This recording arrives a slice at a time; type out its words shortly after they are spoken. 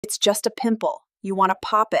It's just a pimple. You want to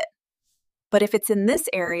pop it. But if it's in this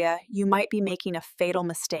area, you might be making a fatal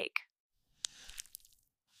mistake.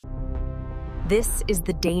 This is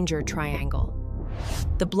the danger triangle.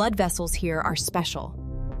 The blood vessels here are special.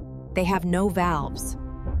 They have no valves.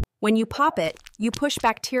 When you pop it, you push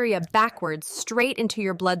bacteria backwards straight into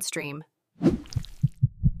your bloodstream.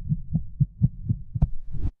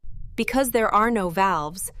 Because there are no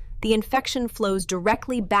valves, the infection flows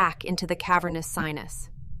directly back into the cavernous sinus.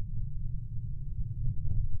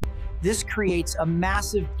 This creates a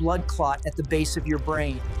massive blood clot at the base of your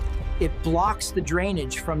brain. It blocks the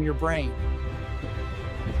drainage from your brain.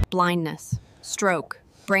 Blindness, stroke,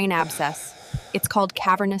 brain abscess. It's called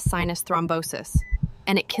cavernous sinus thrombosis,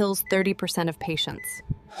 and it kills 30% of patients.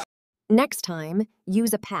 Next time,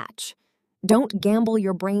 use a patch. Don't gamble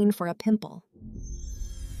your brain for a pimple.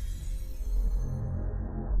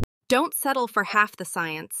 Don't settle for half the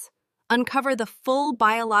science. Uncover the full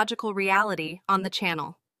biological reality on the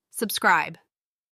channel. Subscribe.